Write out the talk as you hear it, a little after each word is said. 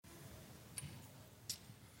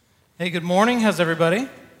Hey, good morning. How's everybody?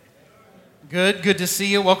 Good to see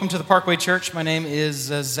you. Welcome to the Parkway Church. My name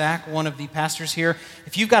is Zach, one of the pastors here.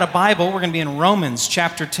 If you've got a Bible, we're going to be in Romans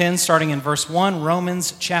chapter 10, starting in verse 1.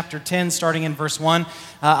 Romans chapter 10, starting in verse 1.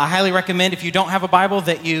 I highly recommend, if you don't have a Bible,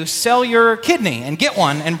 that you sell your kidney and get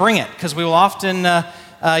one and bring it, because we will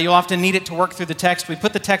you'll often need it to work through the text. We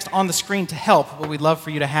put the text on the screen to help, but we'd love for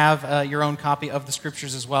you to have your own copy of the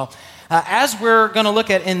Scriptures as well. As we're going to look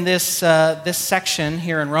at in this section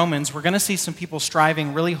here in Romans, we're going to see some people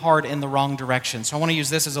striving really hard in the wrong direction. So I want to use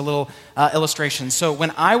this as a little illustration. So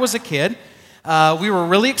when I was a kid, we were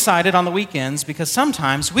really excited on the weekends because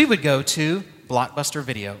sometimes we would go to Blockbuster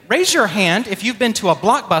Video. Raise your hand if you've been to a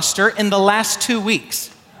Blockbuster in the last 2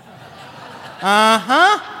 weeks.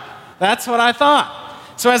 That's what I thought.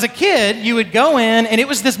 So as a kid, you would go in, and it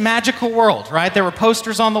was this magical world, right? There were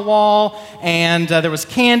posters on the wall, and there was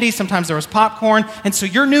candy. Sometimes there was popcorn. And so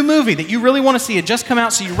your new movie that you really want to see had just come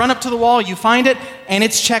out, so you run up to the wall, you find it, and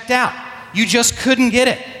it's checked out. You just couldn't get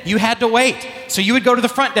it. You had to wait. So you would go to the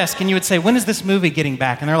front desk, and you would say, when is this movie getting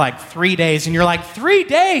back? And they're like, 3 days. And you're like, 3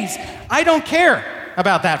 days? I don't care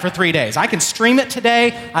about that for 3 days. I can stream it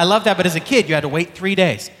today. I love that. But as a kid, you had to wait 3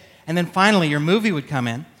 days. And then finally, your movie would come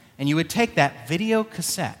in, and you would take that video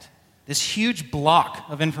cassette, this huge block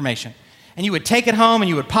of information, and you would take it home and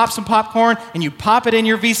you would pop some popcorn and you'd pop it in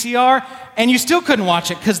your VCR, and you still couldn't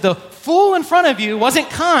watch it because the fool in front of you wasn't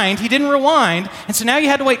kind, he didn't rewind, and so now you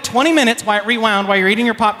had to wait 20 minutes while it rewound while you're eating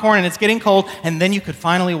your popcorn and it's getting cold, and then you could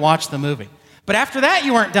finally watch the movie. But after that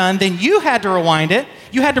you weren't done, then you had to rewind it,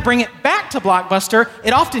 you had to bring it back to Blockbuster.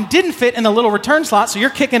 It often didn't fit in the little return slot, so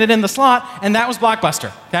you're kicking it in the slot, and that was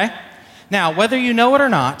Blockbuster, okay? Now, whether you know it or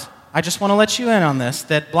not, I just want to let you in on this,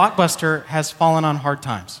 that Blockbuster has fallen on hard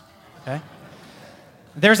times, okay?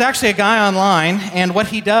 There's actually a guy online, and what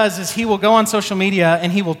he does is he will go on social media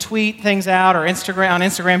and he will tweet things out, or on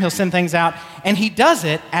Instagram he'll send things out, and he does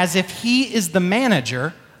it as if he is the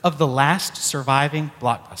manager of the last surviving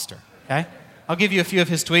Blockbuster, okay? I'll give you a few of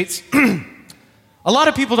his tweets. A lot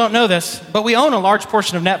of people don't know this, but we own a large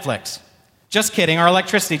portion of Netflix. Just kidding, our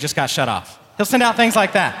electricity just got shut off. He'll send out things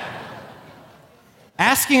like that.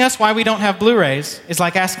 Asking us why we don't have Blu-rays is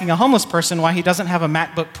like asking a homeless person why he doesn't have a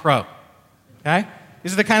MacBook Pro, okay?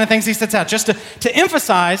 These are the kind of things he sets out, just to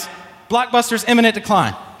emphasize Blockbuster's imminent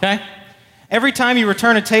decline, okay? Every time you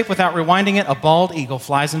return a tape without rewinding it, a bald eagle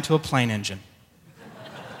flies into a plane engine.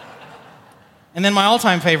 And then my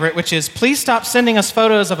all-time favorite, which is, please stop sending us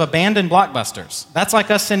photos of abandoned Blockbusters. That's like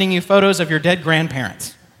us sending you photos of your dead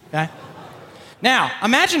grandparents, okay? Now,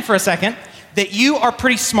 imagine for a second that you are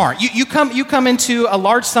pretty smart. You come into a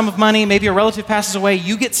large sum of money, maybe a relative passes away,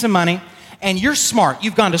 you get some money, and you're smart.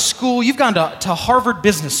 You've gone to school, you've gone to Harvard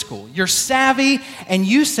Business School. You're savvy, and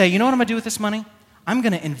you say, you know what I'm going to do with this money? I'm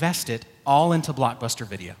going to invest it all into Blockbuster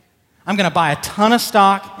Video. I'm going to buy a ton of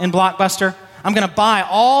stock in Blockbuster. I'm going to buy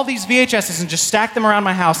all these VHSs and just stack them around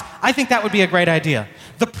my house. I think that would be a great idea.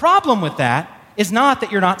 The problem with that is not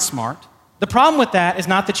that you're not smart. The problem with that is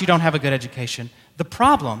not that you don't have a good education. The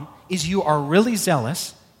problem is you are really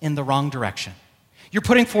zealous in the wrong direction. You're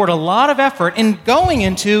putting forward a lot of effort in going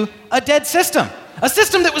into a dead system, a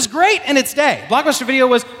system that was great in its day. Blockbuster Video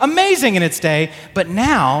was amazing in its day, but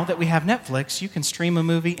now that we have Netflix, you can stream a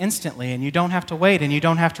movie instantly, and you don't have to wait, and you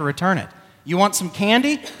don't have to return it. You want some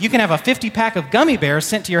candy? You can have a 50-pack of gummy bears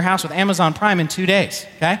sent to your house with Amazon Prime in 2 days,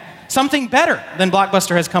 okay? Something better than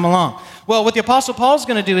Blockbuster has come along. Well, what the Apostle Paul's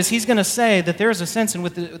going to do is he's going to say that there is a sense in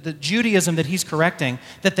with the Judaism that he's correcting,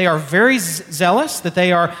 that they are very zealous, that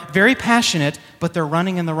they are very passionate, but they're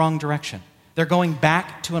running in the wrong direction. They're going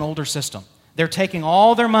back to an older system. They're taking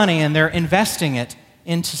all their money and they're investing it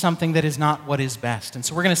into something that is not what is best. And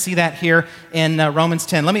so we're going to see that here in Romans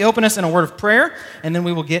 10. Let me open us in a word of prayer, and then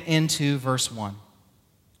we will get into verse 1.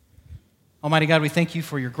 Almighty God, we thank you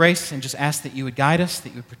for your grace and just ask that you would guide us, that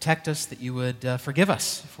you would protect us, that you would forgive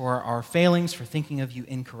us for our failings, for thinking of you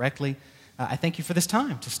incorrectly. I thank you for this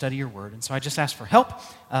time to study your word. And so I just ask for help.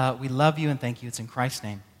 We love you and thank you. It's in Christ's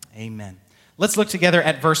name. Amen. Let's look together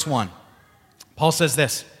at verse 1. Paul says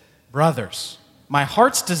this, brothers, my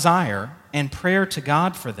heart's desire and prayer to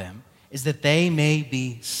God for them is that they may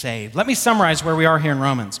be saved. Let me summarize where we are here in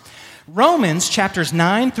Romans. Romans chapters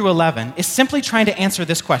 9 through 11 is simply trying to answer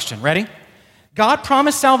this question. Ready? God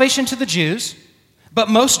promised salvation to the Jews, but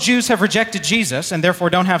most Jews have rejected Jesus and therefore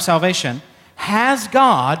don't have salvation. Has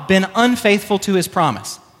God been unfaithful to his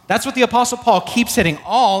promise? That's what the Apostle Paul keeps hitting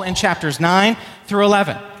all in chapters 9 through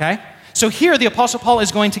 11, okay? So here the Apostle Paul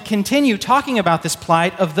is going to continue talking about this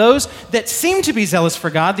plight of those that seem to be zealous for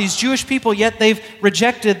God, these Jewish people, yet they've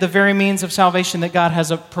rejected the very means of salvation that God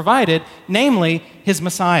has provided, namely his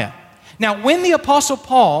Messiah. Now, when the Apostle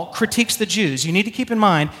Paul critiques the Jews, you need to keep in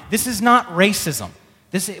mind, this is not racism.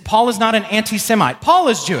 Paul is not an anti-Semite. Paul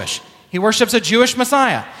is Jewish. He worships a Jewish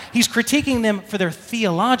Messiah. He's critiquing them for their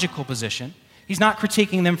theological position. He's not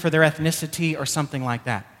critiquing them for their ethnicity or something like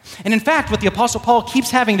that. And in fact, what the Apostle Paul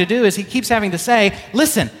keeps having to do is he keeps having to say,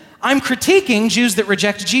 listen, I'm critiquing Jews that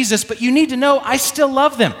reject Jesus, but you need to know I still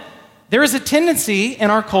love them. There is a tendency in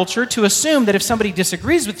our culture to assume that if somebody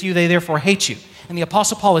disagrees with you, they therefore hate you. And the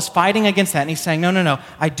Apostle Paul is fighting against that, and he's saying, no,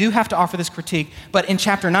 I do have to offer this critique. But in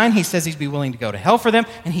chapter 9, he says he'd be willing to go to hell for them,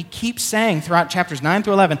 and he keeps saying throughout chapters 9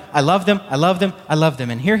 through 11, I love them, I love them, I love them.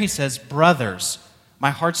 And here he says, brothers, my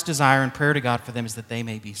heart's desire and prayer to God for them is that they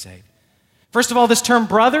may be saved. First of all, this term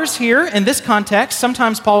brothers here, in this context,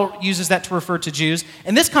 sometimes Paul uses that to refer to Jews.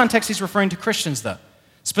 In this context, he's referring to Christians, though.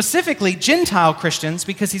 Specifically, Gentile Christians,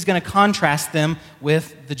 because he's going to contrast them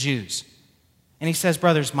with the Jews. And he says,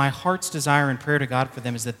 brothers, my heart's desire and prayer to God for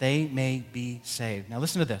them is that they may be saved. Now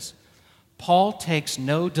listen to this. Paul takes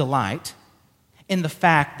no delight in the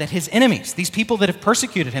fact that his enemies, these people that have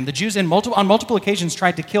persecuted him, the Jews on multiple occasions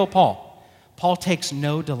tried to kill Paul. Paul takes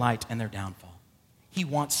no delight in their downfall. He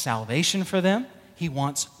wants salvation for them. He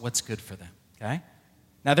wants what's good for them, okay?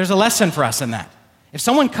 Now there's a lesson for us in that. If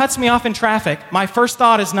someone cuts me off in traffic, my first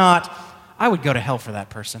thought is not, I would go to hell for that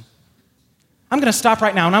person. I'm going to stop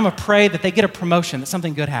right now and I'm going to pray that they get a promotion, that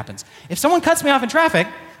something good happens. If someone cuts me off in traffic,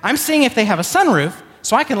 I'm seeing if they have a sunroof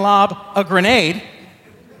so I can lob a grenade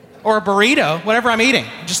or a burrito, whatever I'm eating,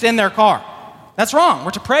 just in their car. That's wrong.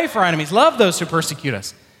 We're to pray for our enemies, love those who persecute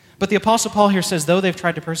us. But the Apostle Paul here says, though they've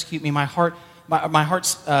tried to persecute me, my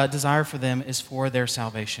heart's desire for them is for their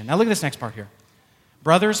salvation. Now look at this next part here.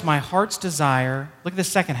 Brothers, my heart's desire, look at the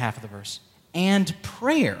second half of the verse, and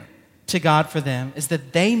prayer to God for them is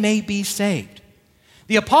that they may be saved.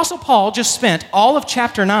 The Apostle Paul just spent all of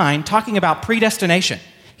chapter 9 talking about predestination.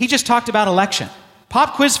 He just talked about election.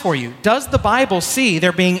 Pop quiz for you. Does the Bible see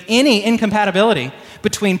there being any incompatibility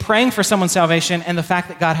between praying for someone's salvation and the fact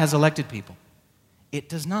that God has elected people? It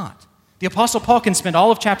does not. The Apostle Paul can spend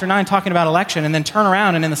all of chapter 9 talking about election and then turn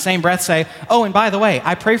around and in the same breath say, oh, and by the way,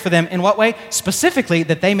 I pray for them in what way? Specifically,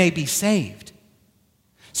 that they may be saved.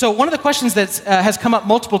 So one of the questions that has come up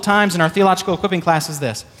multiple times in our theological equipping class is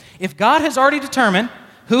this. If God has already determined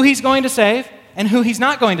who he's going to save and who he's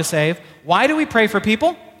not going to save, why do we pray for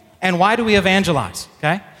people and why do we evangelize?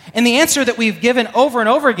 Okay? And the answer that we've given over and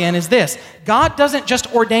over again is this. God doesn't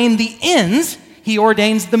just ordain the ends, he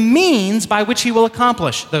ordains the means by which he will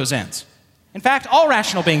accomplish those ends. In fact, all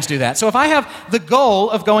rational beings do that. So if I have the goal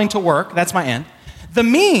of going to work, that's my end, the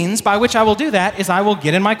means by which I will do that is I will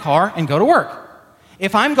get in my car and go to work.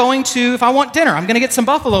 If I want dinner, I'm going to get some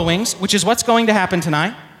buffalo wings, which is what's going to happen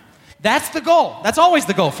tonight. That's the goal. That's always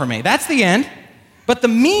the goal for me. That's the end. But the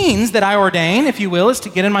means that I ordain, if you will, is to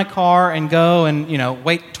get in my car and go and,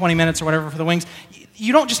 wait 20 minutes or whatever for the wings.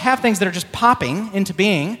 You don't just have things that are just popping into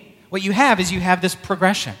being. What you have is you have this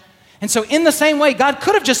progression. And so in the same way, God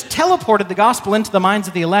could have just teleported the gospel into the minds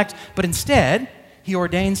of the elect, but instead, he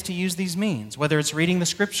ordains to use these means, whether it's reading the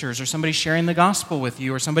scriptures or somebody sharing the gospel with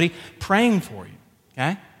you or somebody praying for you.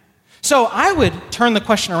 Okay? So I would turn the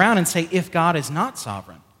question around and say, if God is not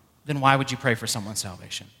sovereign, then why would you pray for someone's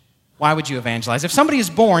salvation? Why would you evangelize? If somebody is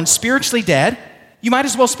born spiritually dead, you might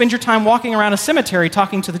as well spend your time walking around a cemetery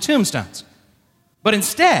talking to the tombstones. But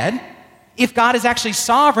instead, if God is actually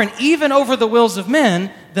sovereign even over the wills of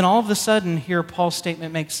men, then all of a sudden here Paul's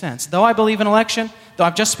statement makes sense. Though I believe in election, though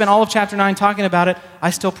I've just spent all of chapter 9 talking about it, I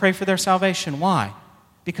still pray for their salvation. Why?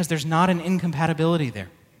 Because there's not an incompatibility there.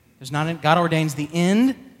 God ordains the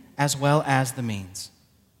end as well as the means.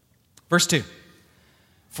 Verse 2.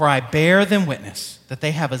 For I bear them witness that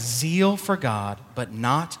they have a zeal for God, but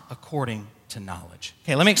not according to knowledge.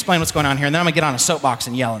 Okay, let me explain what's going on here, and then I'm going to get on a soapbox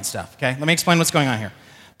and yell and stuff, okay? Let me explain what's going on here.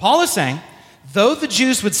 Paul is saying, though the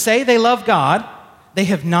Jews would say they love God, they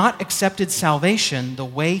have not accepted salvation the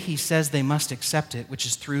way he says they must accept it, which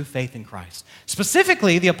is through faith in Christ.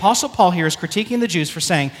 Specifically, the Apostle Paul here is critiquing the Jews for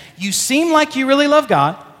saying, you seem like you really love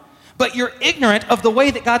God, but you're ignorant of the way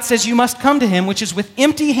that God says you must come to him, which is with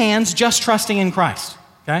empty hands, just trusting in Christ.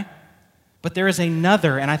 Okay? But there is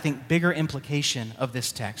another, and I think bigger implication of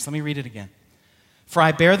this text. Let me read it again. For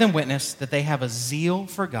I bear them witness that they have a zeal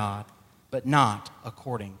for God, but not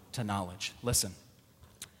according to knowledge. Listen,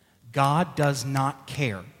 God does not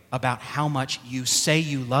care about how much you say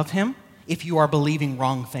you love him if you are believing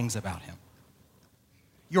wrong things about him.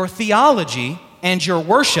 Your theology and your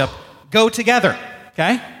worship go together,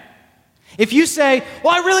 okay? If you say,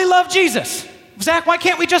 well, I really love Jesus. Zach, why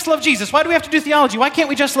can't we just love Jesus? Why do we have to do theology? Why can't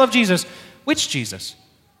we just love Jesus? Which Jesus?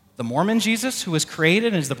 The Mormon Jesus, who was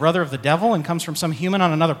created and is the brother of the devil and comes from some human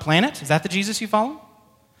on another planet? Is that the Jesus you follow?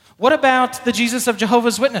 What about the Jesus of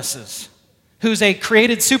Jehovah's Witnesses, who's a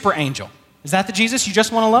created super angel? Is that the Jesus you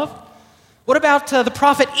just want to love? What about the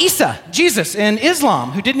prophet Isa, Jesus in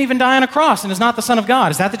Islam, who didn't even die on a cross and is not the Son of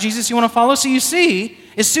God? Is that the Jesus you want to follow? So you see,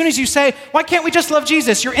 as soon as you say, why can't we just love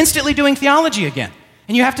Jesus? You're instantly doing theology again.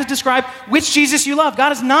 And you have to describe which Jesus you love.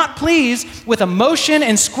 God is not pleased with emotion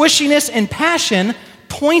and squishiness and passion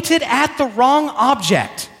pointed at the wrong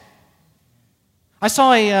object. I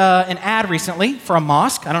saw an ad recently for a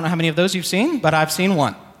mosque. I don't know how many of those you've seen, but I've seen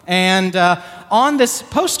one. And on this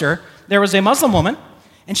poster, there was a Muslim woman,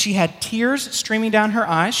 and she had tears streaming down her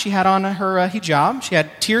eyes. She had on her hijab. She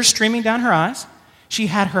had tears streaming down her eyes. She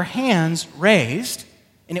had her hands raised,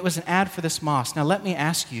 and it was an ad for this mosque. Now, let me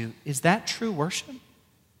ask you, is that true worship?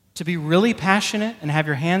 To be really passionate and have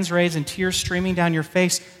your hands raised and tears streaming down your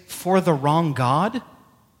face for the wrong God?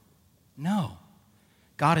 No.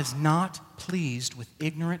 God is not pleased with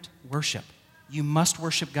ignorant worship. You must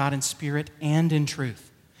worship God in spirit and in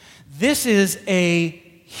truth. This is a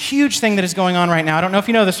huge thing that is going on right now. I don't know if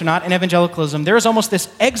you know this or not. In evangelicalism, there is almost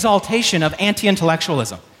this exaltation of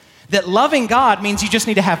anti-intellectualism. That loving God means you just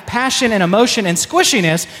need to have passion and emotion and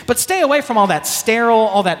squishiness, but stay away from all that sterile,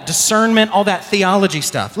 all that discernment, all that theology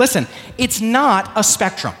stuff. Listen, it's not a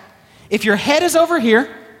spectrum. If your head is over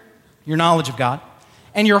here, your knowledge of God,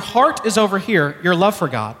 and your heart is over here, your love for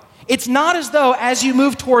God, it's not as though as you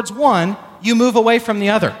move towards one, you move away from the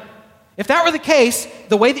other. If that were the case,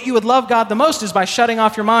 the way that you would love God the most is by shutting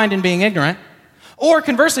off your mind and being ignorant. Or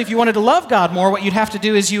conversely, if you wanted to love God more, what you'd have to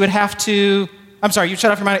do is you'd shut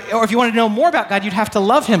off your mind. Or if you wanted to know more about God, you'd have to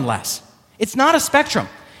love him less. It's not a spectrum.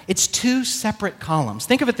 It's two separate columns.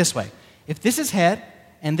 Think of it this way. If this is head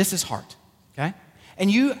and this is heart, okay?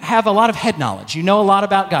 And you have a lot of head knowledge. You know a lot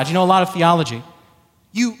about God. You know a lot of theology.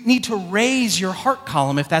 You need to raise your heart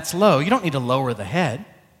column if that's low. You don't need to lower the head.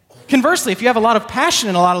 Conversely, if you have a lot of passion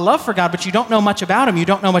and a lot of love for God, but you don't know much about him, you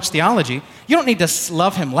don't know much theology, you don't need to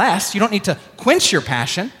love him less. You don't need to quench your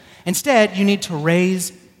passion. Instead, you need to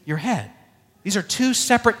raise your head. These are two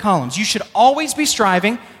separate columns. You should always be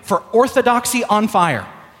striving for orthodoxy on fire.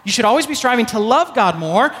 You should always be striving to love God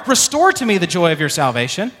more, restore to me the joy of your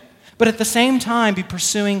salvation, but at the same time be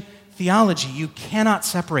pursuing theology. You cannot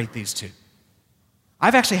separate these two.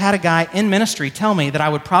 I've actually had a guy in ministry tell me that I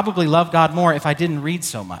would probably love God more if I didn't read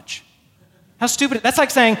so much. How stupid. That's like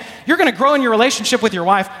saying, you're going to grow in your relationship with your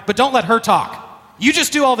wife, but don't let her talk. You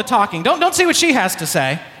just do all the talking. Don't see what she has to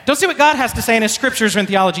say. Don't see what God has to say in his scriptures or in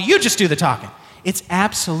theology. You just do the talking. It's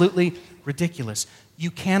absolutely ridiculous. You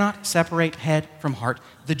cannot separate head from heart.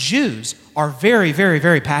 The Jews are very, very,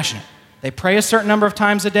 very passionate. They pray a certain number of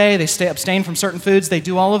times a day. They abstain from certain foods. They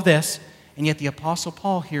do all of this. And yet the Apostle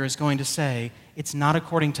Paul here is going to say, it's not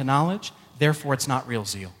according to knowledge, therefore it's not real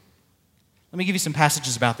zeal. Let me give you some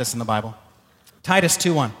passages about this in the Bible. Titus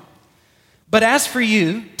 2:1. But as for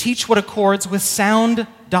you, teach what accords with sound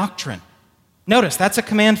doctrine. Notice, that's a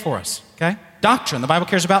command for us, okay? Doctrine. The Bible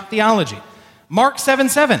cares about theology. Mark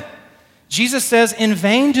 7:7. Jesus says, in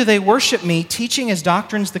vain do they worship me, teaching as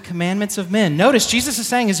doctrines the commandments of men. Notice, Jesus is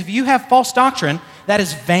saying is if you have false doctrine, that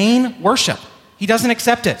is vain worship. He doesn't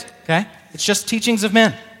accept it, okay? It's just teachings of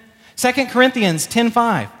men. 2 Corinthians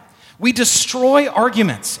 10:5. We destroy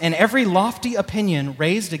arguments and every lofty opinion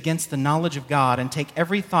raised against the knowledge of God and take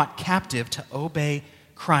every thought captive to obey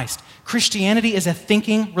Christ. Christianity is a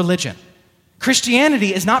thinking religion.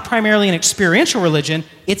 Christianity is not primarily an experiential religion,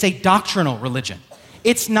 it's a doctrinal religion.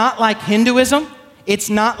 It's not like Hinduism, it's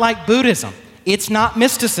not like Buddhism, it's not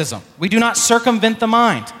mysticism. We do not circumvent the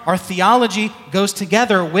mind. Our theology goes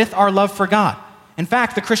together with our love for God. In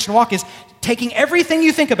fact, the Christian walk is taking everything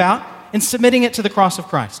you think about and submitting it to the cross of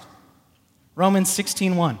Christ. Romans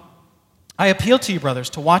 16:1. I appeal to you, brothers,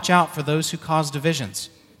 to watch out for those who cause divisions.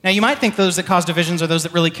 Now, you might think those that cause divisions are those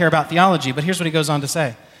that really care about theology, but here's what he goes on to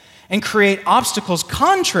say. And create obstacles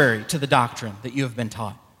contrary to the doctrine that you have been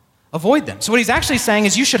taught. Avoid them. So what he's actually saying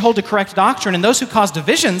is you should hold to correct doctrine, and those who cause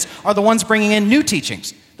divisions are the ones bringing in new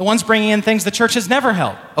teachings, the ones bringing in things the church has never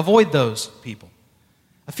held. Avoid those people.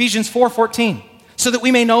 Ephesians 4:14. So that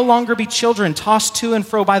we may no longer be children tossed to and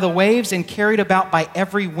fro by the waves and carried about by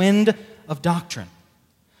every wind of doctrine.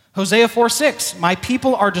 Hosea 4:6, my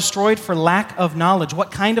people are destroyed for lack of knowledge.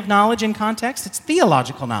 What kind of knowledge in context? It's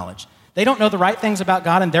theological knowledge. They don't know the right things about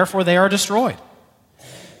God and therefore they are destroyed.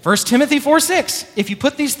 1 Timothy 4:6, if you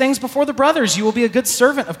put these things before the brothers, you will be a good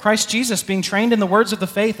servant of Christ Jesus, being trained in the words of the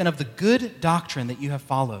faith and of the good doctrine that you have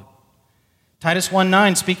followed. Titus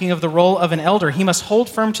 1:9, speaking of the role of an elder, he must hold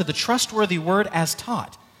firm to the trustworthy word as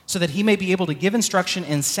taught, so that he may be able to give instruction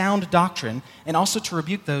in sound doctrine and also to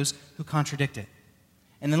rebuke those who contradict it.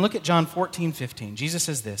 And then look at John 14:15. Jesus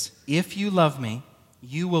says this, "If you love me,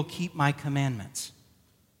 you will keep my commandments."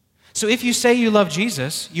 So if you say you love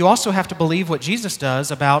Jesus, you also have to believe what Jesus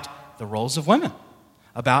does about the roles of women,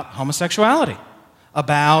 about homosexuality,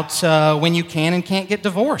 about when you can and can't get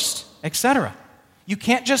divorced, etc. You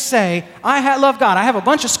can't just say, I love God, I have a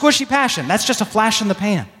bunch of squishy passion. That's just a flash in the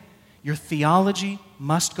pan. Your theology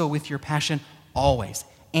must go with your passion always.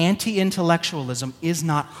 Anti-intellectualism is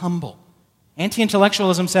not humble.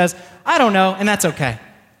 Anti-intellectualism says, I don't know, and that's okay.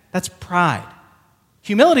 That's pride.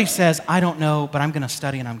 Humility says, I don't know, but I'm going to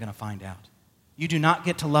study and I'm going to find out. You do not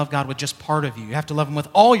get to love God with just part of you. You have to love Him with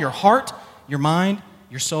all your heart, your mind,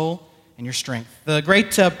 your soul, and your strength. The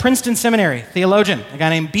great Princeton Seminary theologian, a guy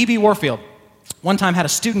named B.B. Warfield, one time had a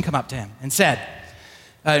student come up to him and said,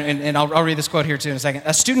 and I'll read this quote here too in a second.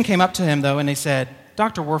 A student came up to him, though, and they said,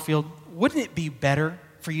 Dr. Warfield, wouldn't it be better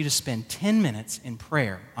for you to spend 10 minutes in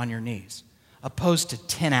prayer on your knees opposed to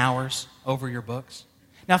 10 hours over your books?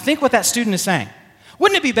 Now think what that student is saying.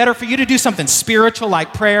 Wouldn't it be better for you to do something spiritual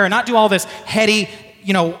like prayer and not do all this heady,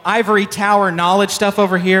 ivory tower knowledge stuff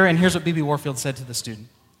over here? And here's what B.B. Warfield said to the student.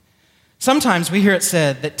 Sometimes we hear it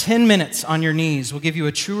said that 10 minutes on your knees will give you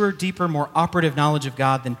a truer, deeper, more operative knowledge of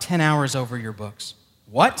God than 10 hours over your books.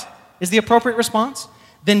 What is the appropriate response?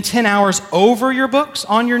 Then 10 hours over your books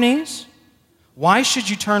on your knees? Why should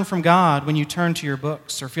you turn from God when you turn to your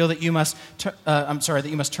books, or feel that you must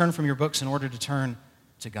turn from your books in order to turn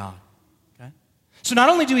to God? Okay? So not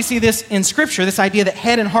only do we see this in Scripture, this idea that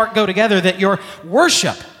head and heart go together, that your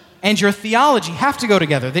worship and your theology have to go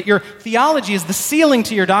together, that your theology is the ceiling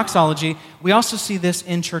to your doxology, we also see this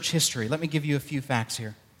in church history. Let me give you a few facts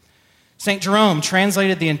here. St. Jerome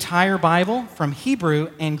translated the entire Bible from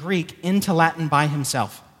Hebrew and Greek into Latin by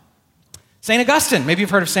himself. St. Augustine, maybe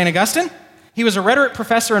you've heard of St. Augustine. He was a rhetoric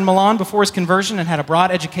professor in Milan before his conversion and had a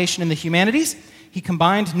broad education in the humanities. He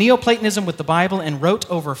combined Neoplatonism with the Bible and wrote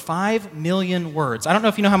over 5 million words. I don't know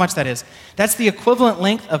if you know how much that is. That's the equivalent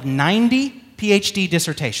length of 90 PhD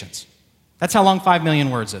dissertations. That's how long 5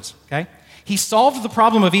 million words is, okay? He solved the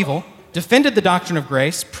problem of evil, defended the doctrine of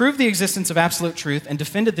grace, proved the existence of absolute truth, and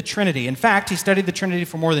defended the Trinity. In fact, he studied the Trinity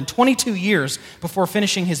for more than 22 years before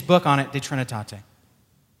finishing his book on it, De Trinitate.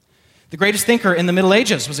 The greatest thinker in the Middle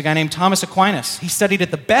Ages was a guy named Thomas Aquinas. He studied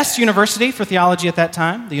at the best university for theology at that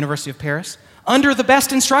time, the University of Paris, under the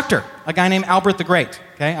best instructor, a guy named Albert the Great,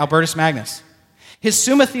 okay, Albertus Magnus. His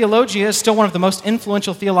Summa Theologia is still one of the most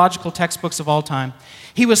influential theological textbooks of all time.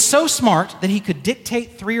 He was so smart that he could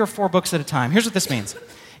dictate 3 or 4 books at a time. Here's what this means.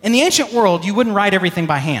 In the ancient world, you wouldn't write everything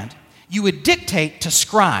by hand. You would dictate to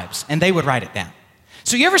scribes, and they would write it down.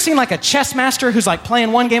 So you ever seen like a chess master who's like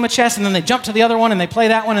playing one game of chess, and then they jump to the other one, and they play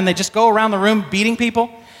that one, and they just go around the room beating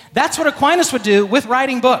people? That's what Aquinas would do with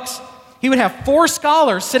writing books. He would have 4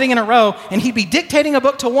 scholars sitting in a row, and he'd be dictating a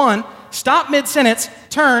book to one, stop mid-sentence,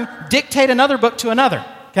 turn, dictate another book to another,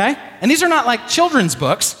 okay? And these are not like children's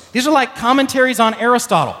books. These are like commentaries on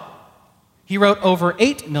Aristotle. He wrote over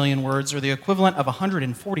 8 million words, or the equivalent of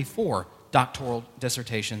 144 doctoral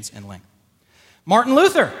dissertations in length. Martin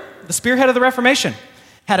Luther, the spearhead of the Reformation,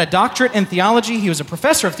 had a doctorate in theology. He was a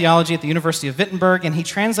professor of theology at the University of Wittenberg, and he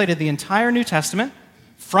translated the entire New Testament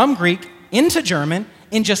from Greek into German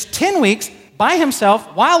in just 10 weeks by himself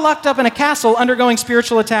while locked up in a castle undergoing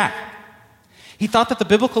spiritual attack. He thought that the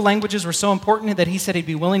biblical languages were so important that he said he'd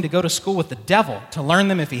be willing to go to school with the devil to learn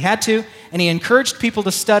them if he had to, and he encouraged people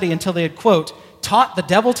to study until they had, quote, taught the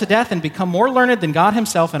devil to death and become more learned than God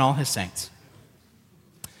himself and all his saints.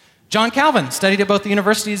 John Calvin studied at both the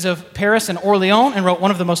universities of Paris and Orleans and wrote one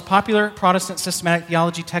of the most popular Protestant systematic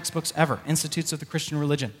theology textbooks ever, Institutes of the Christian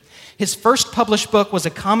Religion. His first published book was a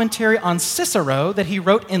commentary on Cicero that he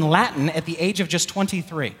wrote in Latin at the age of just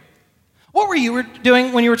 23. What were you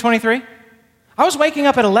doing when you were 23? I was waking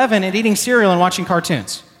up at 11 and eating cereal and watching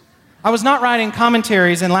cartoons. I was not writing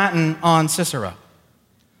commentaries in Latin on Cicero.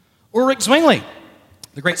 Ulrich Zwingli,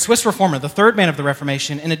 the great Swiss reformer, the third man of the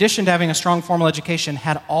Reformation, in addition to having a strong formal education,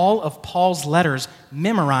 had all of Paul's letters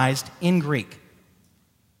memorized in Greek.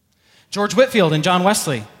 George Whitefield and John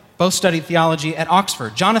Wesley both studied theology at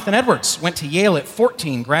Oxford. Jonathan Edwards went to Yale at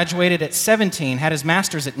 14, graduated at 17, had his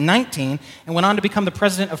master's at 19, and went on to become the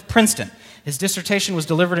president of Princeton. His dissertation was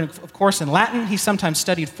delivered, of course, in Latin. He sometimes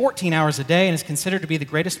studied 14 hours a day and is considered to be the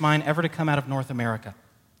greatest mind ever to come out of North America.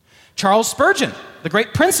 Charles Spurgeon, the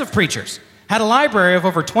great prince of preachers, had a library of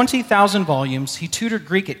over 20,000 volumes. He tutored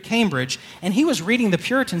Greek at Cambridge, and he was reading the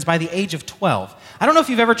Puritans by the age of 12. I don't know if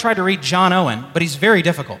you've ever tried to read John Owen, but he's very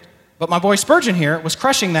difficult. But my boy Spurgeon here was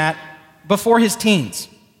crushing that before his teens,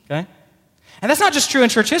 okay? And that's not just true in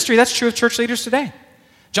church history, that's true of church leaders today.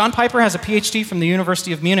 John Piper has a PhD from the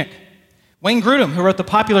University of Munich. Wayne Grudem, who wrote the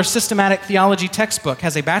popular systematic theology textbook,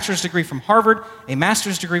 has a bachelor's degree from Harvard, a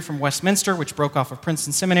master's degree from Westminster, which broke off of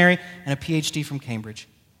Princeton Seminary, and a PhD from Cambridge.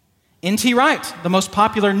 N.T. Wright, the most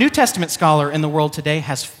popular New Testament scholar in the world today,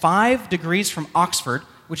 has 5 degrees from Oxford,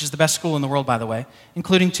 which is the best school in the world, by the way,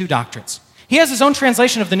 including 2 doctorates. He has his own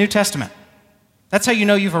translation of the New Testament. That's how you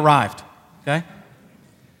know you've arrived, okay?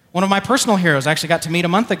 One of my personal heroes I actually got to meet a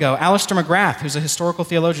month ago, Alistair McGrath, who's a historical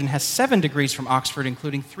theologian, has 7 degrees from Oxford,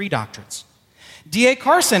 including 3 doctorates. D.A.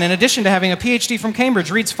 Carson, in addition to having a PhD from Cambridge,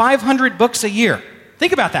 reads 500 books a year.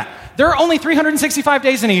 Think about that. There are only 365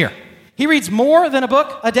 days in a year. He reads more than a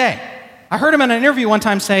book a day. I heard him in an interview one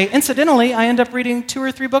time say, incidentally, I end up reading 2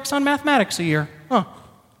 or 3 books on mathematics a year. Huh.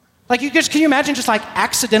 Like, can you imagine just like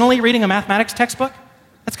accidentally reading a mathematics textbook?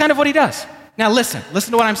 That's kind of what he does. Now listen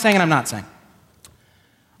to what I'm saying and I'm not saying.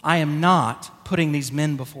 I am not putting these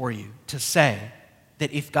men before you to say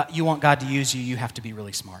that if you want God to use you, you have to be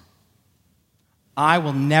really smart. I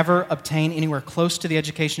will never obtain anywhere close to the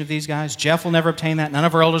education of these guys. Jeff will never obtain that. None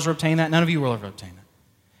of our elders will obtain that. None of you will ever obtain that.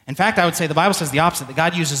 In fact, I would say the Bible says the opposite, that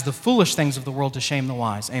God uses the foolish things of the world to shame the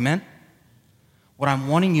wise. Amen? What I'm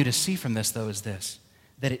wanting you to see from this, though, is this,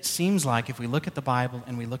 that it seems like if we look at the Bible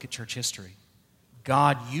and we look at church history,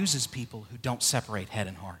 God uses people who don't separate head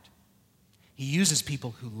and heart. He uses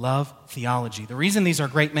people who love theology. The reason these are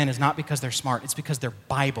great men is not because they're smart, it's because they're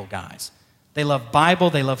Bible guys. They love Bible,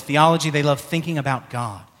 they love theology, they love thinking about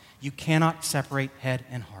God. You cannot separate head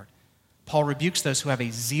and heart. Paul rebukes those who have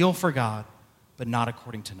a zeal for God, but not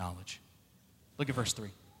according to knowledge. Look at verse 3.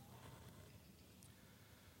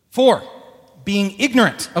 4, being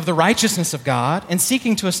ignorant of the righteousness of God and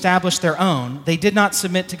seeking to establish their own, they did not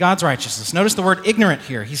submit to God's righteousness. Notice the word ignorant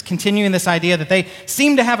here. He's continuing this idea that they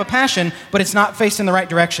seem to have a passion, but it's not faced in the right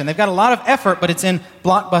direction. They've got a lot of effort, but it's in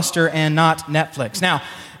Blockbuster and not Netflix. Now,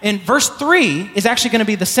 in verse 3 is actually going to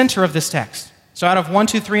be the center of this text. So out of 1,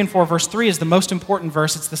 2, 3, and 4, verse 3 is the most important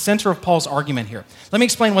verse. It's the center of Paul's argument here. Let me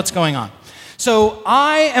explain what's going on. So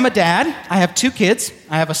I am a dad. I have 2 kids.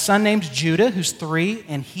 I have a son named Judah, who's 3,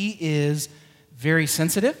 and he is very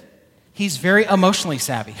sensitive. He's very emotionally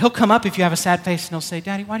savvy. He'll come up if you have a sad face, and he'll say,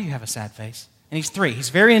 Daddy, why do you have a sad face? And he's 3. He's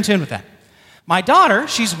very in tune with that. My daughter,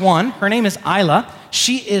 she's 1. Her name is Isla.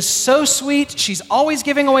 She is so sweet. She's always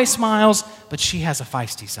giving away smiles, but she has a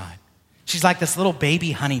feisty side. She's like this little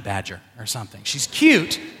baby honey badger or something. She's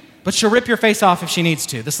cute, but she'll rip your face off if she needs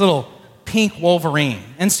to. This little pink Wolverine.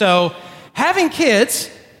 And so having kids,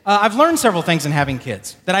 I've learned several things in having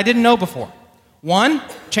kids that I didn't know before. 1,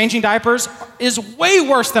 changing diapers is way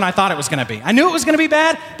worse than I thought it was going to be. I knew it was going to be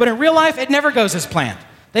bad, but in real life, it never goes as planned.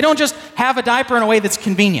 They don't just have a diaper in a way that's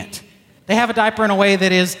convenient. They have a diaper in a way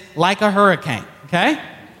that is like a hurricane, okay?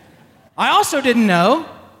 I also didn't know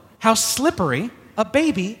how slippery a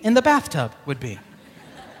baby in the bathtub would be.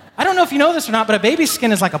 I don't know if you know this or not, but a baby's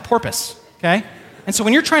skin is like a porpoise, okay? And so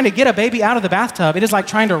when you're trying to get a baby out of the bathtub, it is like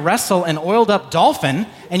trying to wrestle an oiled up dolphin,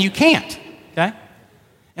 and you can't, okay?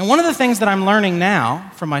 And one of the things that I'm learning now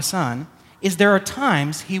from my son is there are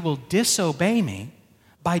times he will disobey me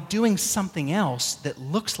by doing something else that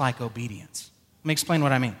looks like obedience. Let me explain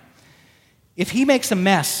what I mean. If he makes a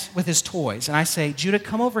mess with his toys and I say, Judah,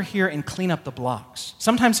 come over here and clean up the blocks,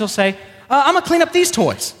 sometimes he'll say, I'm going to clean up these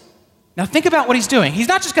toys. Now think about what he's doing. He's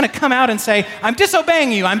not just going to come out and say, I'm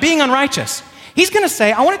disobeying you, I'm being unrighteous. He's going to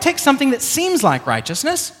say, I want to take something that seems like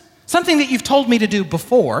righteousness, something that you've told me to do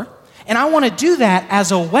before, and I want to do that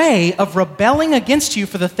as a way of rebelling against you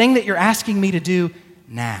for the thing that you're asking me to do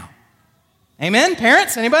now. Amen,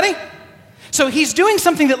 parents? Anybody? So he's doing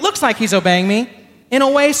something that looks like he's obeying me in a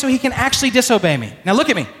way so he can actually disobey me. Now look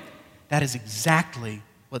at me. That is exactly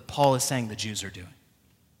what Paul is saying the Jews are doing.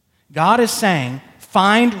 God is saying,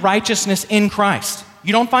 find righteousness in Christ.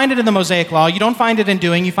 You don't find it in the Mosaic Law. You don't find it in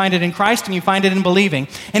doing. You find it in Christ, and you find it in believing.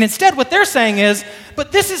 And instead, what they're saying is,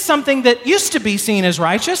 but this is something that used to be seen as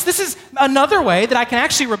righteous. This is another way that I can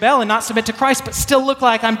actually rebel and not submit to Christ, but still look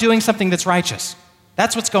like I'm doing something that's righteous.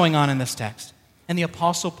 That's what's going on in this text. And the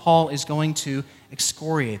Apostle Paul is going to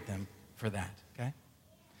excoriate them for that. Okay?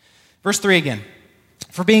 Verse 3 again.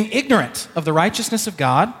 For being ignorant of the righteousness of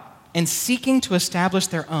God and seeking to establish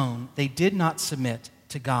their own, they did not submit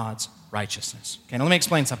to God's righteousness. Okay, now let me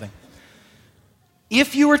explain something.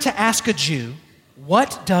 If you were to ask a Jew,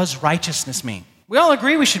 what does righteousness mean? We all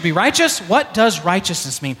agree we should be righteous. What does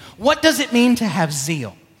righteousness mean? What does it mean to have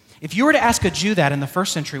zeal? If you were to ask a Jew that in the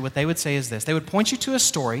first century, what they would say is this. They would point you to a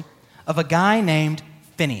story of a guy named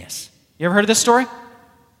Phineas. You ever heard of this story?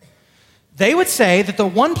 They would say that the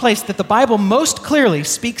one place that the Bible most clearly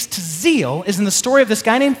speaks to zeal is in the story of this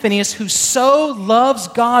guy named Phinehas who so loves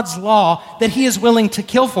God's law that he is willing to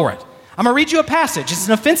kill for it. I'm going to read you a passage. It's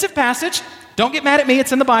an offensive passage. Don't get mad at me,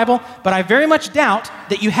 it's in the Bible, but I very much doubt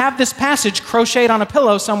that you have this passage crocheted on a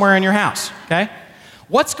pillow somewhere in your house, okay?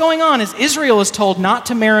 What's going on is Israel is told not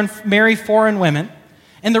to marry foreign women,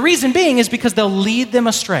 and the reason being is because they'll lead them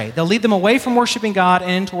astray. They'll lead them away from worshiping God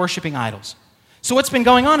and into worshiping idols. So what's been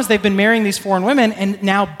going on is they've been marrying these foreign women, and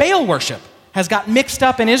now Baal worship has got mixed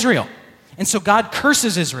up in Israel. And so God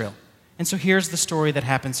curses Israel. And so here's the story that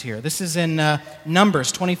happens here. This is in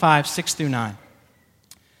Numbers 25, 6 through 9.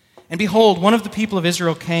 And behold, one of the people of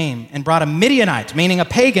Israel came and brought a Midianite, meaning a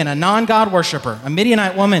pagan, a non-God worshiper, a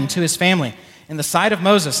Midianite woman to his family in the sight of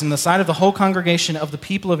Moses, in the sight of the whole congregation of the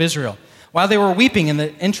people of Israel, while they were weeping in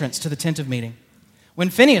the entrance to the tent of meeting. When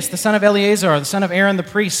Phinehas, the son of Eleazar, the son of Aaron the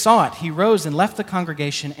priest, saw it, he rose and left the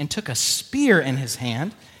congregation and took a spear in his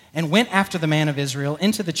hand and went after the man of Israel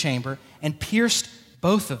into the chamber and pierced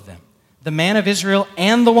both of them, the man of Israel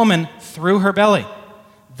and the woman, through her belly.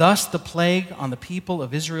 Thus the plague on the people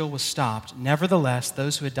of Israel was stopped. Nevertheless,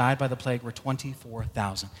 those who had died by the plague were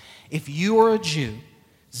 24,000. If you are a Jew,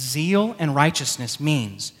 zeal and righteousness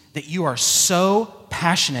means that you are so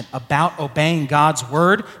passionate about obeying God's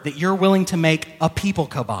word that you're willing to make a people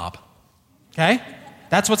kebab. Okay?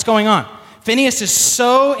 That's what's going on. Phinehas is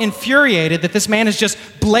so infuriated that this man is just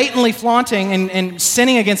blatantly flaunting and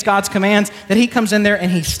sinning against God's commands that he comes in there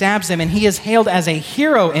and he stabs him, and he is hailed as a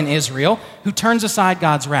hero in Israel who turns aside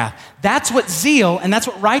God's wrath. That's what zeal and that's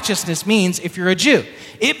what righteousness means if you're a Jew.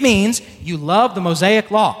 It means you love the Mosaic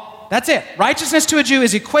law. That's it. Righteousness to a Jew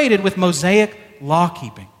is equated with Mosaic law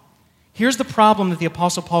keeping. Here's the problem that the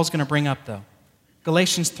Apostle Paul is going to bring up, though.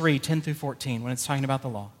 Galatians 3, 10 through 14, when it's talking about the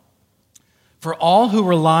law. For all who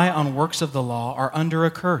rely on works of the law are under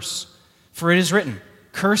a curse. For it is written,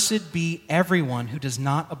 cursed be everyone who does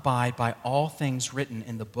not abide by all things written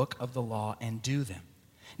in the book of the law and do them.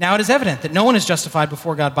 Now it is evident that no one is justified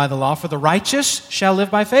before God by the law, for the righteous shall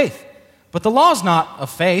live by faith. But the law is not of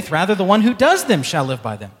faith, rather the one who does them shall live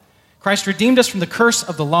by them. Christ redeemed us from the curse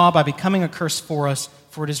of the law by becoming a curse for us,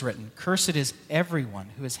 for it is written, cursed is everyone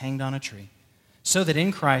who is hanged on a tree, so that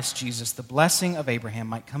in Christ Jesus the blessing of Abraham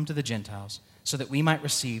might come to the Gentiles, so that we might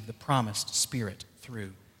receive the promised Spirit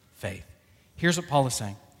through faith. Here's what Paul is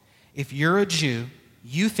saying. If you're a Jew,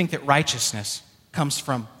 you think that righteousness comes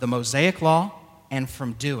from the Mosaic law and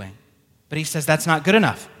from doing. But he says that's not good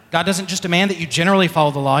enough. God doesn't just demand that you generally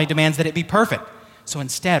follow the law, he demands that it be perfect. So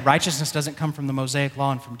instead, righteousness doesn't come from the Mosaic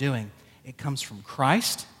law and from doing. It comes from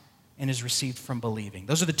Christ and is received from believing.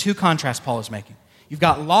 Those are the two contrasts Paul is making. You've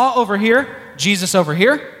got law over here, Jesus over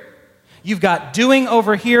here. You've got doing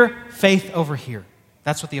over here, faith over here.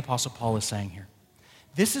 That's what the Apostle Paul is saying here.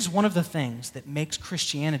 This is one of the things that makes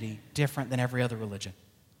Christianity different than every other religion.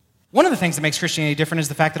 One of the things that makes Christianity different is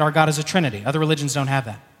the fact that our God is a Trinity. Other religions don't have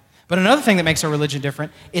that. But another thing that makes our religion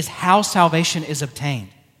different is how salvation is obtained.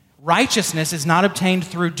 Righteousness is not obtained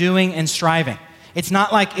through doing and striving. It's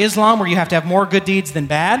not like Islam where you have to have more good deeds than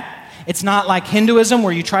bad. It's not like Hinduism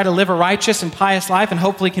where you try to live a righteous and pious life and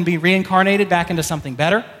hopefully can be reincarnated back into something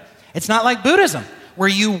better. It's not like Buddhism where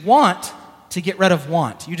you want to get rid of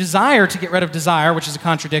want. You desire to get rid of desire, which is a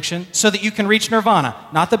contradiction, so that you can reach nirvana,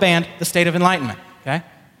 not the band, the state of enlightenment. Okay?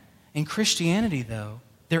 In Christianity, though,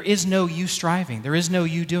 there is no you striving. There is no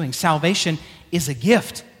you doing. Salvation is a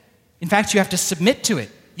gift. In fact, you have to submit to it.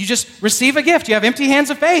 You just receive a gift. You have empty hands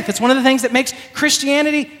of faith. It's one of the things that makes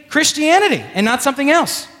Christianity Christianity and not something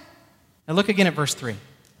else. Now look again at verse 3.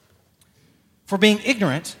 For being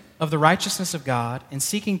ignorant of the righteousness of God and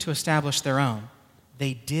seeking to establish their own,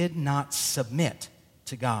 they did not submit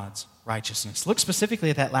to God's righteousness. Look specifically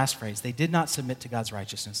at that last phrase. They did not submit to God's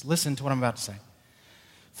righteousness. Listen to what I'm about to say.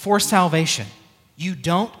 For salvation, you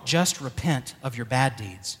don't just repent of your bad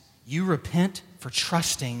deeds. You repent for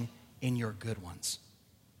trusting in your good ones.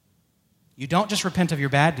 You don't just repent of your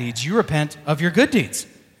bad deeds. You repent of your good deeds.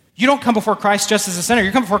 You don't come before Christ just as a sinner.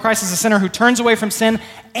 You come before Christ as a sinner who turns away from sin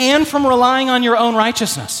and from relying on your own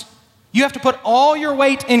righteousness. You have to put all your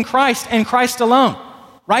weight in Christ and Christ alone.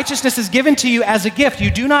 Righteousness is given to you as a gift. You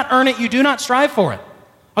do not earn it. You do not strive for it.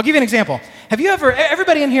 I'll give you an example. Have you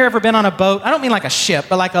everybody in here ever been on a boat? I don't mean like a ship,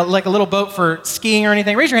 but like a little boat for skiing or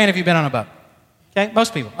anything. Raise your hand if you've been on a boat. Okay,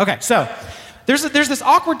 most people. Okay, so there's this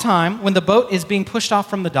awkward time when the boat is being pushed off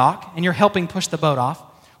from the dock and you're helping push the boat off,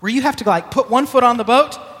 where you have to like put one foot on the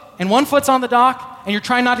boat and one foot's on the dock and you're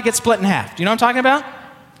trying not to get split in half. Do you know what I'm talking about?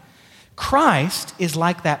 Christ is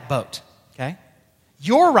like that boat, okay?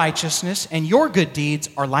 Your righteousness and your good deeds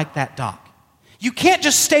are like that dock. You can't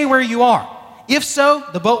just stay where you are. If so,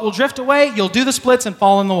 the boat will drift away, you'll do the splits and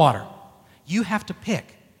fall in the water. You have to pick.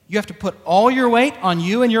 You have to put all your weight on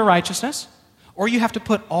you and your righteousness, or you have to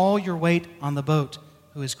put all your weight on the boat,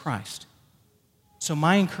 who is Christ. So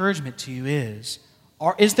my encouragement to you is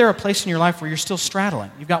there a place in your life where you're still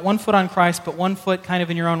straddling? You've got one foot on Christ, but one foot kind of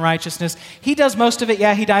in your own righteousness. He does most of it.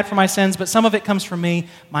 Yeah, he died for my sins, but some of it comes from me.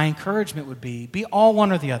 My encouragement would be all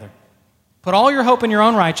one or the other. Put all your hope in your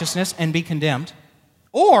own righteousness and be condemned.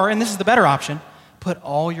 Or, and this is the better option, put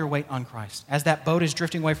all your weight on Christ. As that boat is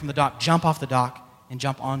drifting away from the dock, jump off the dock and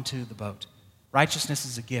jump onto the boat. Righteousness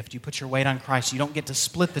is a gift. You put your weight on Christ. You don't get to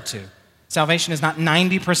split the two. Salvation is not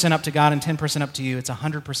 90% up to God and 10% up to you. It's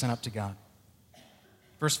 100% up to God.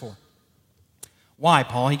 Verse 4. Why,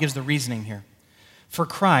 Paul? He gives the reasoning here. For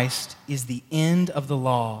Christ is the end of the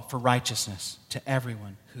law for righteousness to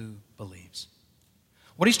everyone who believes.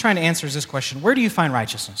 What he's trying to answer is this question: where do you find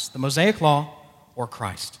righteousness? The Mosaic law or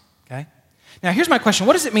Christ? Okay? Now, here's my question.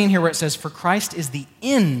 What does it mean here where it says, for Christ is the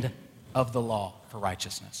end of the law for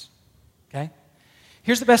righteousness? Okay?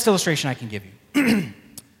 Here's the best illustration I can give you.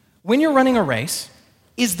 When you're running a race,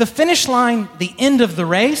 is the finish line the end of the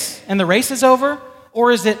race and the race is over?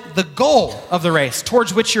 Or is it the goal of the race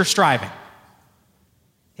towards which you're striving?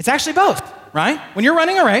 It's actually both, right? When you're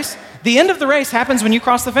running a race, the end of the race happens when you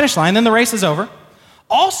cross the finish line, then the race is over.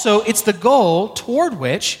 Also, it's the goal toward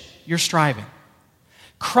which you're striving.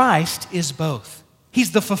 Christ is both.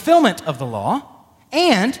 He's the fulfillment of the law,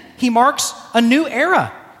 and he marks a new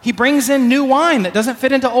era. He brings in new wine that doesn't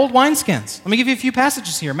fit into old wineskins. Let me give you a few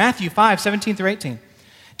passages here. Matthew 5:17 through 18.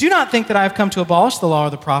 Do not think that I have come to abolish the law or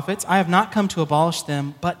the prophets. I have not come to abolish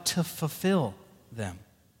them, but to fulfill them.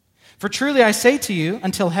 For truly I say to you,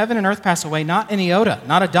 until heaven and earth pass away, not an iota,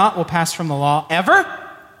 not a dot will pass from the law ever.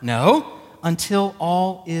 No, until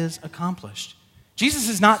all is accomplished. Jesus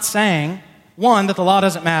is not saying, one, that the law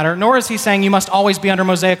doesn't matter, nor is he saying you must always be under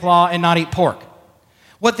Mosaic law and not eat pork.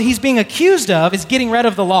 What he's being accused of is getting rid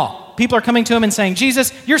of the law. People are coming to him and saying,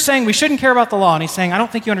 Jesus, you're saying we shouldn't care about the law. And he's saying, I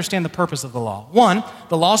don't think you understand the purpose of the law. One,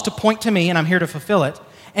 the law is to point to me and I'm here to fulfill it.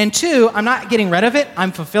 And two, I'm not getting rid of it,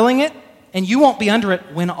 I'm fulfilling it, and you won't be under it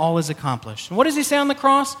when all is accomplished. And what does he say on the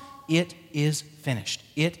cross? It is finished.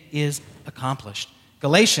 It is accomplished.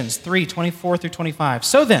 Galatians 3:24 through 25.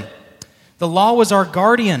 So then, the law was our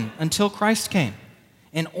guardian until Christ came,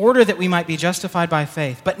 in order that we might be justified by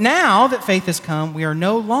faith. But now that faith has come, we are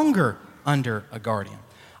no longer under a guardian.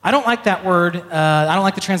 I don't like that word. I don't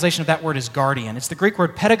like the translation of that word as guardian. It's the Greek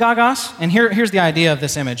word pedagogos, and here's the idea of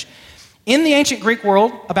this image. In the ancient Greek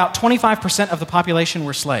world, about 25% of the population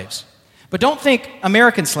were slaves. But don't think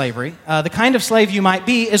American slavery. The kind of slave you might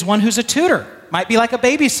be is one who's a tutor. Might be like a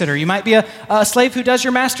babysitter. You might be a slave who does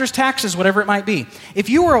your master's taxes, whatever it might be. If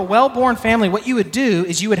you were a well-born family, what you would do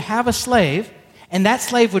is you would have a slave, and that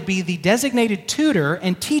slave would be the designated tutor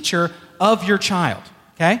and teacher of your child,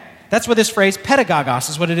 okay? That's where this phrase pedagogos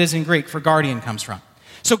is what it is in Greek for guardian comes from.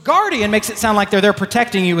 So guardian makes it sound like they're there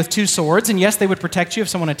protecting you with two swords, and yes, they would protect you if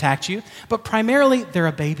someone attacked you, but primarily they're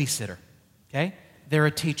a babysitter, okay? They're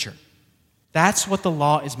a teacher. That's what the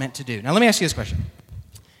law is meant to do. Now let me ask you this question.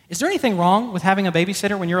 Is there anything wrong with having a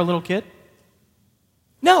babysitter when you're a little kid?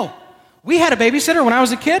 No. We had a babysitter when I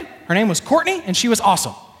was a kid. Her name was Courtney, and she was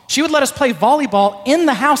awesome. She would let us play volleyball in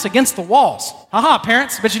the house against the walls. Haha,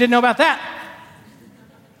 parents, bet you didn't know about that.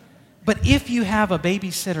 But if you have a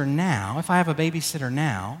babysitter now, if I have a babysitter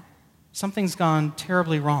now, something's gone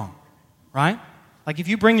terribly wrong, right? Like if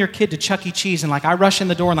you bring your kid to Chuck E. Cheese and like I rush in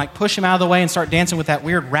the door and like push him out of the way and start dancing with that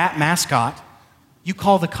weird rat mascot, you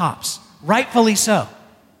call the cops, rightfully so.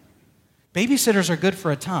 Babysitters are good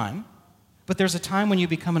for a time, but there's a time when you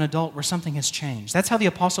become an adult where something has changed. That's how the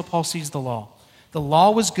Apostle Paul sees the law. The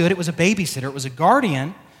law was good, it was a babysitter, it was a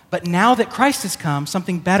guardian, but now that Christ has come,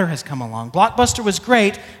 something better has come along. Blockbuster was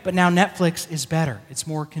great, but now Netflix is better. It's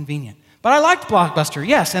more convenient. But I liked Blockbuster,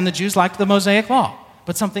 yes, and the Jews liked the Mosaic law,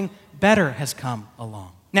 but something better has come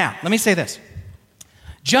along. Now, let me say this.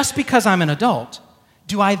 Just because I'm an adult,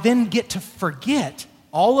 do I then get to forget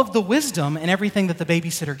all of the wisdom and everything that the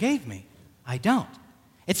babysitter gave me? I don't.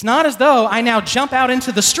 It's not as though I now jump out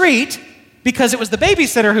into the street because it was the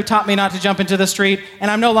babysitter who taught me not to jump into the street and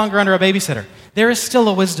I'm no longer under a babysitter. There is still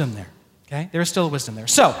a wisdom there, okay? There is still a wisdom there.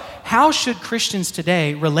 So, how should Christians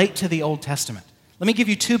today relate to the Old Testament? Let me give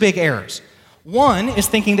you two big errors. One is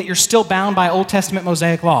thinking that you're still bound by Old Testament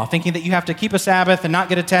Mosaic law, thinking that you have to keep a Sabbath and not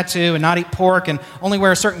get a tattoo and not eat pork and only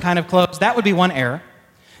wear a certain kind of clothes. That would be one error.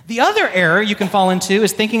 The other error you can fall into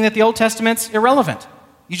is thinking that the Old Testament's irrelevant.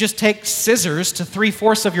 You just take scissors to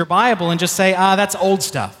 3/4 of your Bible and just say, that's old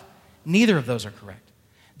stuff. Neither of those are correct.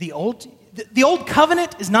 The old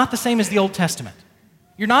covenant is not the same as the Old Testament.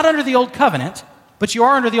 You're not under the Old Covenant, but you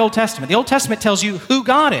are under the Old Testament. The Old Testament tells you who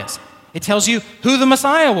God is. It tells you who the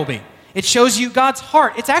Messiah will be. It shows you God's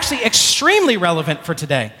heart. It's actually extremely relevant for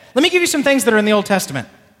today. Let me give you some things that are in the Old Testament.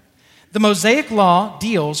 The Mosaic Law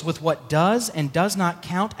deals with what does and does not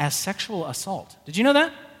count as sexual assault. Did you know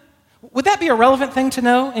that? Would that be a relevant thing to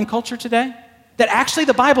know in culture today? That actually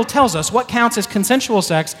the Bible tells us what counts as consensual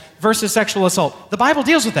sex versus sexual assault. The Bible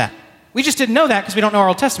deals with that. We just didn't know that because we don't know our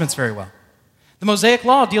Old Testaments very well. The Mosaic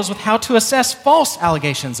Law deals with how to assess false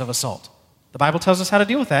allegations of assault. The Bible tells us how to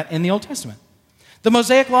deal with that in the Old Testament. The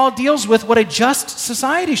Mosaic Law deals with what a just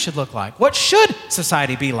society should look like. What should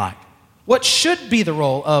society be like? What should be the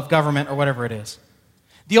role of government or whatever it is?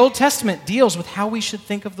 The Old Testament deals with how we should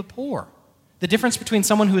think of the poor. The difference between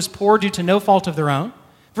someone who is poor due to no fault of their own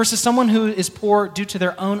versus someone who is poor due to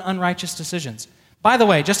their own unrighteous decisions. By the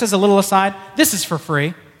way, just as a little aside, this is for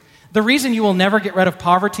free. The reason you will never get rid of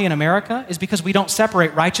poverty in America is because we don't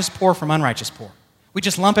separate righteous poor from unrighteous poor. We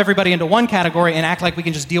just lump everybody into one category and act like we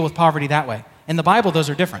can just deal with poverty that way. In the Bible, those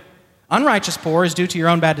are different. Unrighteous poor is due to your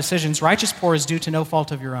own bad decisions. Righteous poor is due to no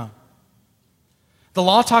fault of your own. The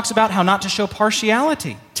law talks about how not to show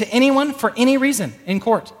partiality to anyone for any reason in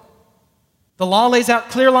court. The law lays out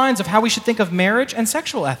clear lines of how we should think of marriage and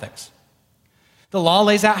sexual ethics. The law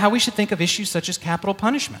lays out how we should think of issues such as capital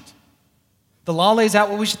punishment. The law lays out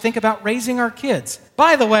what we should think about raising our kids.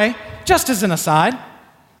 By the way, just as an aside,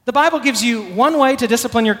 the Bible gives you one way to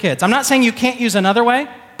discipline your kids. I'm not saying you can't use another way,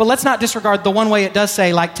 but let's not disregard the one way it does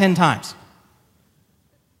say like 10 times.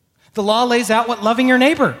 The law lays out what loving your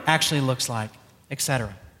neighbor actually looks like,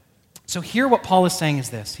 etc. So here what Paul is saying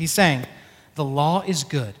is this. He's saying the law is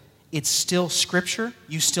good. It's still Scripture.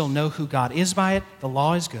 You still know who God is by it. The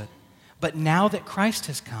law is good. But now that Christ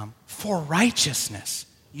has come for righteousness,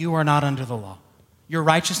 you are not under the law. Your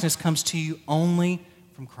righteousness comes to you only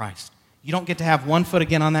from Christ. You don't get to have one foot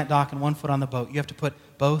again on that dock and one foot on the boat. You have to put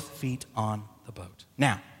both feet on the boat.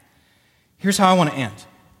 Now, here's how I want to end.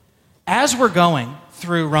 As we're going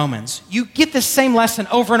through Romans, you get this same lesson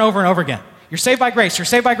over and over and over again. You're saved by grace, you're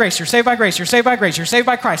saved by grace, you're saved by grace, you're saved by grace, you're saved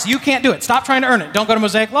by Christ. You can't do it. Stop trying to earn it. Don't go to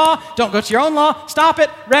Mosaic law. Don't go to your own law. Stop it.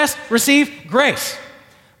 Rest. Receive grace.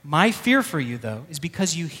 My fear for you, though, is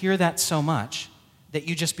because you hear that so much that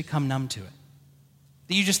you just become numb to it.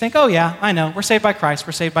 That you just think, oh yeah, I know, we're saved by Christ,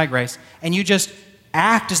 we're saved by grace. And you just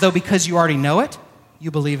act as though because you already know it, you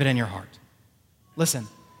believe it in your heart. Listen,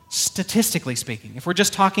 statistically speaking, if we're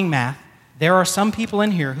just talking math, there are some people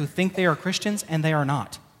in here who think they are Christians and they are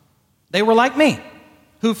not. They were like me,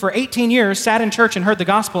 who for 18 years sat in church and heard the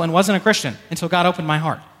gospel and wasn't a Christian until God opened my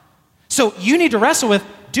heart. So you need to wrestle with,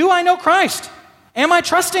 do I know Christ? Am I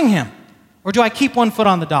trusting Him? Or do I keep one foot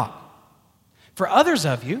on the dock? For others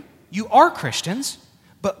of you, you are Christians,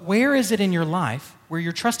 but where is it in your life where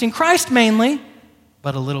you're trusting Christ mainly,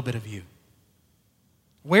 but a little bit of you?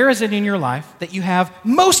 Where is it in your life that you have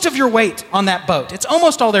most of your weight on that boat? It's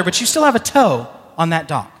almost all there, but you still have a toe on that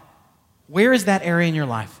dock. Where is that area in your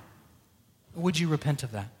life? Would you repent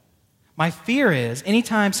of that? My fear is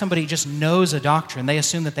anytime somebody just knows a doctrine, they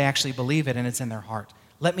assume that they actually believe it and it's in their heart.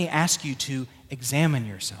 Let me ask you to examine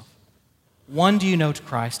yourself. One, do you know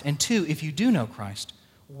Christ? And two, if you do know Christ,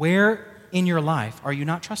 where in your life are you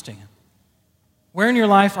not trusting Him? Where in your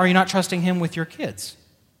life are you not trusting Him with your kids,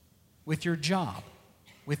 with your job,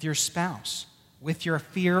 with your spouse, with your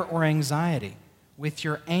fear or anxiety, with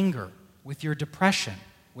your anger, with your depression,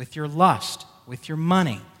 with your lust, with your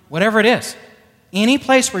money, whatever it is? Any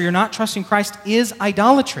place where you're not trusting Christ is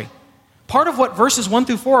idolatry. Part of what verses 1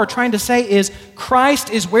 through 4 are trying to say is Christ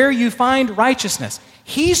is where you find righteousness.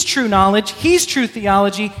 He's true knowledge. He's true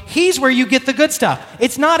theology. He's where you get the good stuff.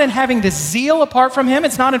 It's not in having this zeal apart from Him.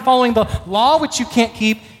 It's not in following the law, which you can't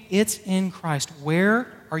keep. It's in Christ.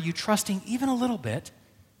 Where are you trusting even a little bit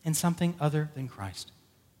in something other than Christ?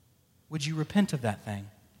 Would you repent of that thing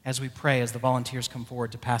as we pray, as the volunteers come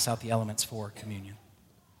forward to pass out the elements for communion?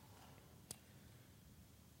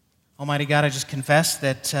 Almighty God, I just confess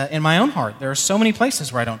that in my own heart, there are so many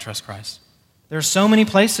places where I don't trust Christ. There are so many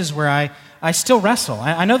places where I still wrestle.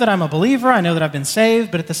 I know that I'm a believer. I know that I've been saved.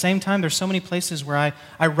 But at the same time, there's so many places where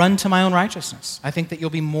I run to my own righteousness. I think that you'll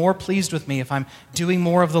be more pleased with me if I'm doing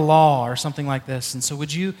more of the law or something like this. And so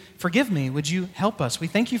would you forgive me? Would you help us? We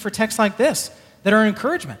thank you for texts like this that are an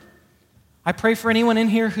encouragement. I pray for anyone in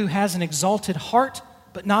here who has an exalted heart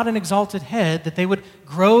but not an exalted head, that they would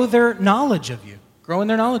grow their knowledge of you, grow in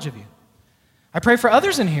their knowledge of you. I pray for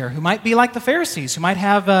others in here who might be like the Pharisees, who might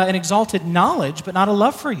have an exalted knowledge but not a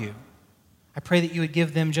love for you. I pray that you would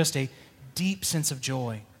give them just a deep sense of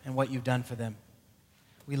joy in what you've done for them.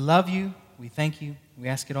 We love you. We thank you. We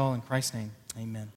ask it all in Christ's name. Amen.